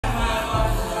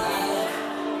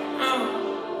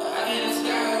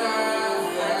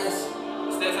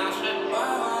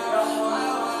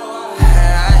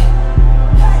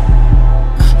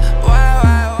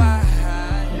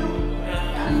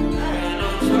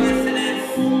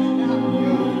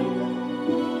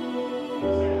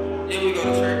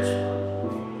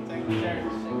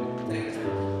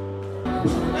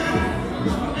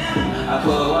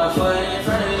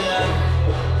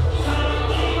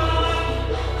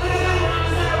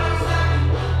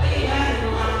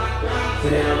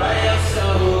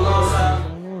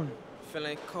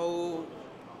Cold,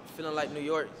 feeling like New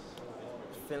York,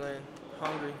 feeling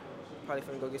hungry. Probably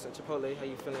finna go get some Chipotle. How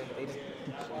you feeling, Aiden?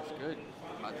 It's good.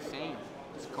 About the same.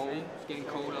 It's cold. It's getting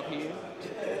cold up here.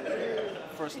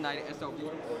 First night at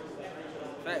SOBS.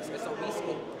 Facts, SOBS.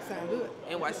 Sound good.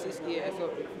 NYC, yeah,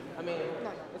 SOBS. I mean,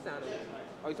 it sounded good.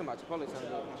 Oh, you talking about Chipotle? Sound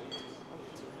good.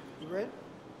 You ready?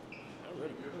 I'm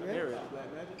ready. You ready? Ready.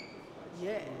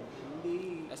 Yeah.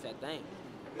 That's that thing.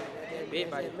 That big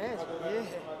bite. That magic, yeah.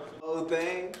 Whole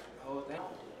thing. Whole thing.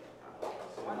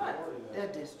 Why not?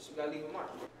 That dish. You gotta leave a mark.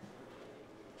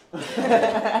 Oh,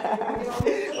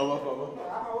 my fault.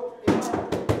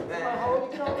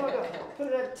 Put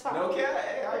it at the top. No cap.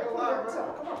 Hey, I ain't gonna lie, bro.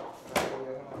 Come on.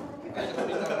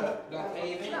 Don't pay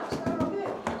me.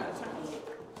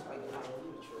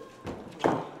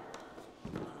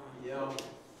 Yo.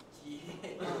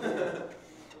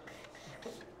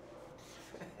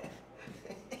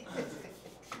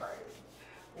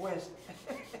 West.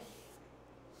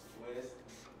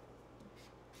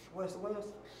 West. West.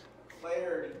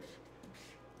 Clarity.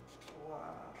 Wow.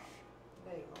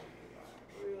 They gonna be like,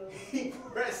 really? He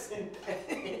pressing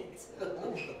things. Hold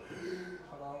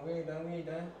on, we ain't done.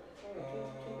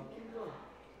 Keep going.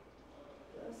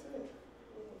 That's it.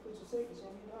 Put your seconds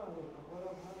on me down. What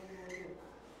up? How do you want to do it?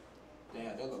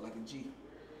 Damn, that look like a G.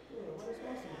 Yeah, what is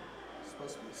supposed to be? It's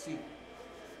supposed to be a C.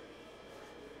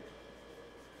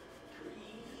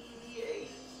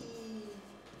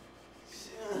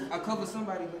 I cover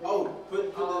somebody. But Oh,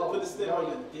 put the stem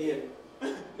on it. Yeah.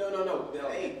 No. The A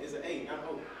is an A, not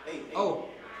O. A. Oh.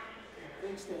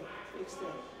 Big step.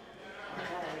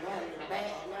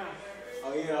 Bad now.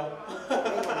 Oh, yeah.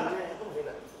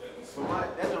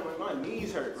 But my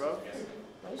knees hurt, bro.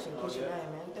 You should put your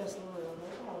name, man. Destin Laurel,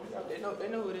 man. Come on. They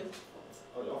know who it is.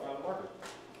 Oh, y'all found a marker.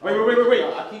 Wait.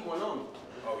 I keep one on me.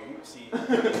 Oh, you see.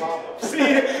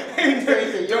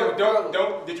 See?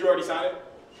 Don't. Did you already sign it?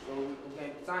 Okay,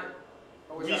 sign it.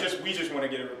 Oh, We just want to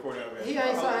get a recording of it. He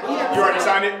ain't signed. You already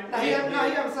signed it? No, he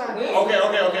haven't signed it.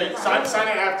 Okay.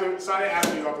 Sign it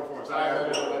after you all perform.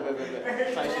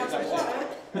 Tight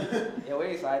shit. Yeah, we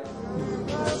ain't sliding.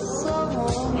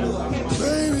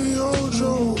 Baby, hold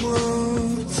your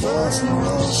ground. Fast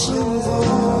and silver.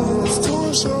 Of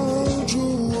course I hold you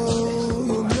on.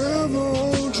 I'll never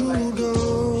hold you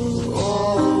down.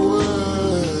 Always.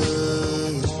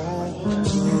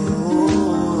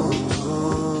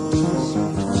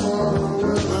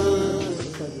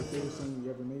 What's like your favorite song you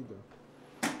ever made, though?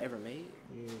 Ever made?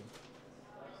 Yeah.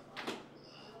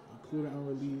 Including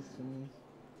unreleased, you know?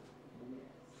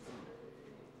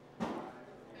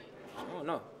 I don't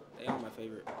know. They all my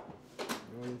favorite.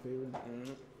 All your favorite? Mm-hmm.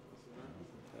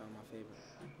 They all my favorite.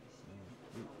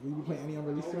 Will you be playing any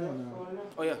unreleased song or no?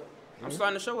 Oh yeah, I'm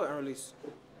starting the show with unreleased.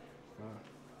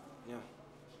 Yeah,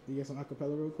 You get some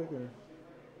acapella real quick, or?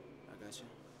 I got you.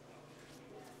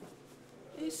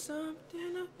 It's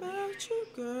something about you,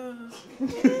 girl.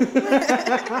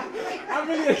 I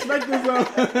really expect this though.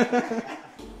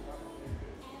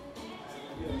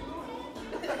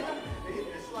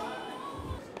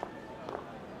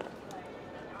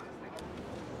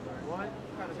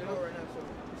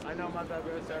 I know, my bad,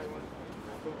 bro. Sorry, one.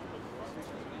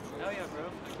 Hell yeah, bro.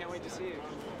 I can't wait to see you.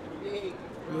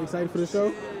 You excited for the show?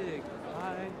 Sick.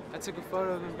 Hi. I took a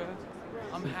photo of him, bro.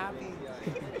 I'm happy.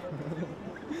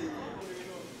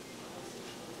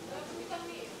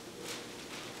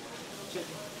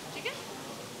 Chicken?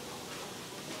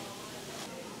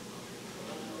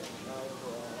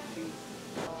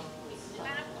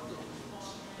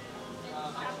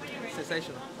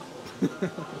 Sensational.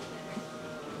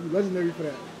 You legendary for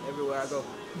that. Everywhere I go.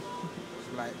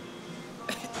 It's like,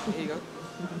 here you go.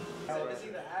 How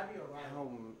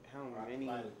many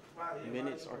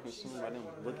minutes are consumed by them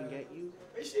looking at you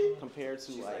compared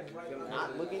to like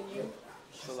not looking at you?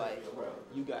 So like, bro,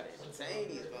 you got it. Entertain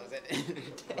these folks at the end of the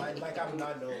day. Like I'm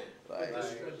not known. Like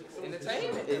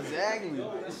Entertainment. exactly. They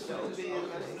don't understand.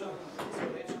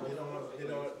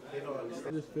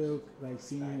 I just feel like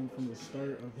seeing him from the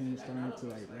start of him starting to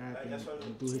like rap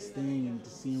and do his thing and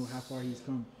just seeing how far he's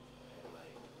come.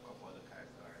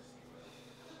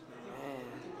 Man,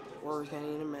 words can't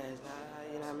even imagine.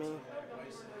 You know what I mean?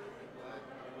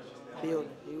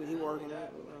 Building. He working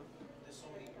it. You know.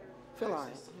 Feel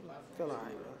alright. Bro.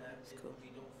 It's cool.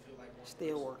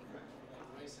 Still working.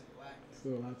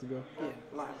 Still a lot to go. Yeah,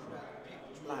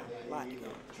 lot to go.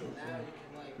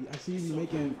 I see you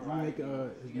make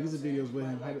music videos with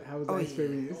him. How was that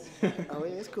experience? Oh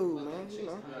yeah, it's cool, man. You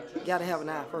know, you gotta have an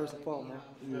eye first and foremost.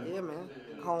 Yeah, man.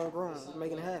 Homegrown,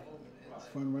 making it happen. It's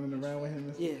fun running around with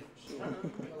him. Yeah.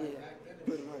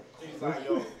 Pretty much. He's like,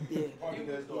 yo, Yeah. party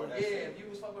next door. That's it. you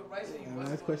was fucking with Bryson.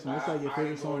 Last question. What's like your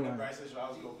favorite song line? Bryson, so I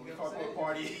was going to fuck with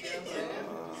party.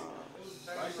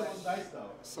 Bryson was nice though.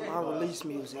 Some unreleased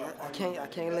music. I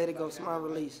can't let it go. Some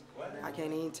unreleased. I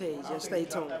can't even tell you. Just stay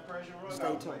tuned.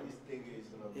 Stay tuned.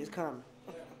 It's coming.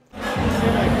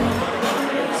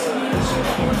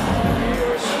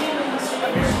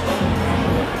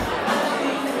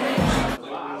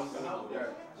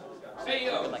 Hey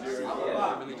yo, like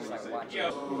really just like watch.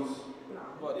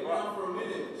 What? For a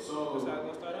minute. So what's that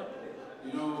gonna start up?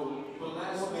 You know, but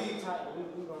last week, I dropped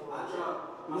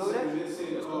You know that?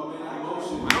 mixtape called Man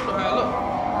Emotion. I don't know how I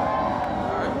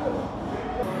look.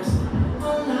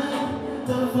 Alright.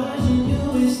 The version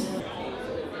you is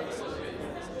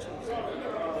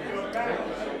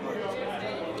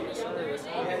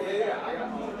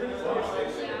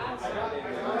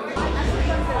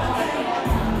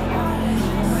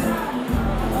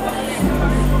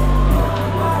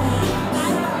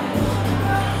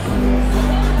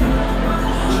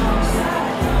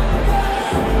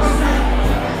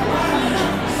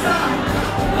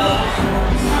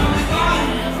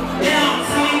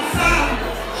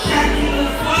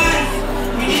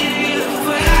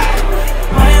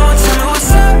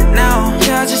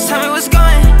just tell me what's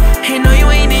going. Hey, no, you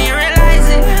ain't even realize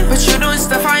it, but you doing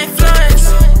stuff I influence.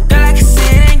 Girl, I can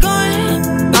see it ain't going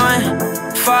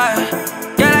far.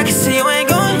 Girl, I can see you ain't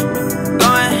going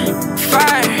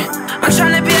far. I'm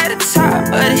trying to be at the top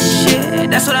of this shit,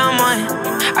 that's what I'm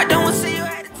on. I don't want to see you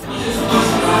at the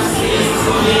top.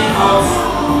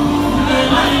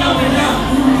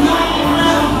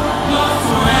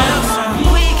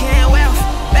 Weekend wealth,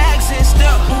 bags and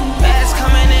stuff, bags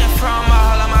coming in from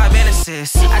all of my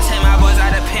businesses. I take my boys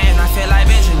out of pen, I feel like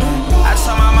Benjamin. I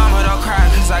told my mama don't cry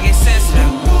cause I get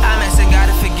sensitive. I'm asking God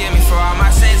to forgive me for all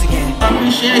my sins again. I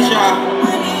appreciate y'all.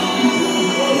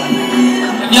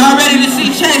 Y'all ready to see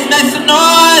Chase? Make some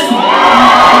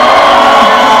noise!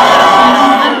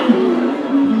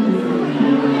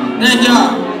 Thank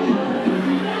y'all.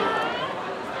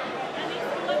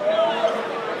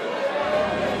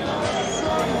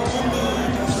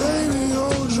 Baby,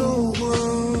 hold your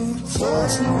ground.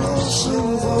 Fast and low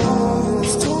silver.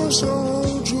 Torso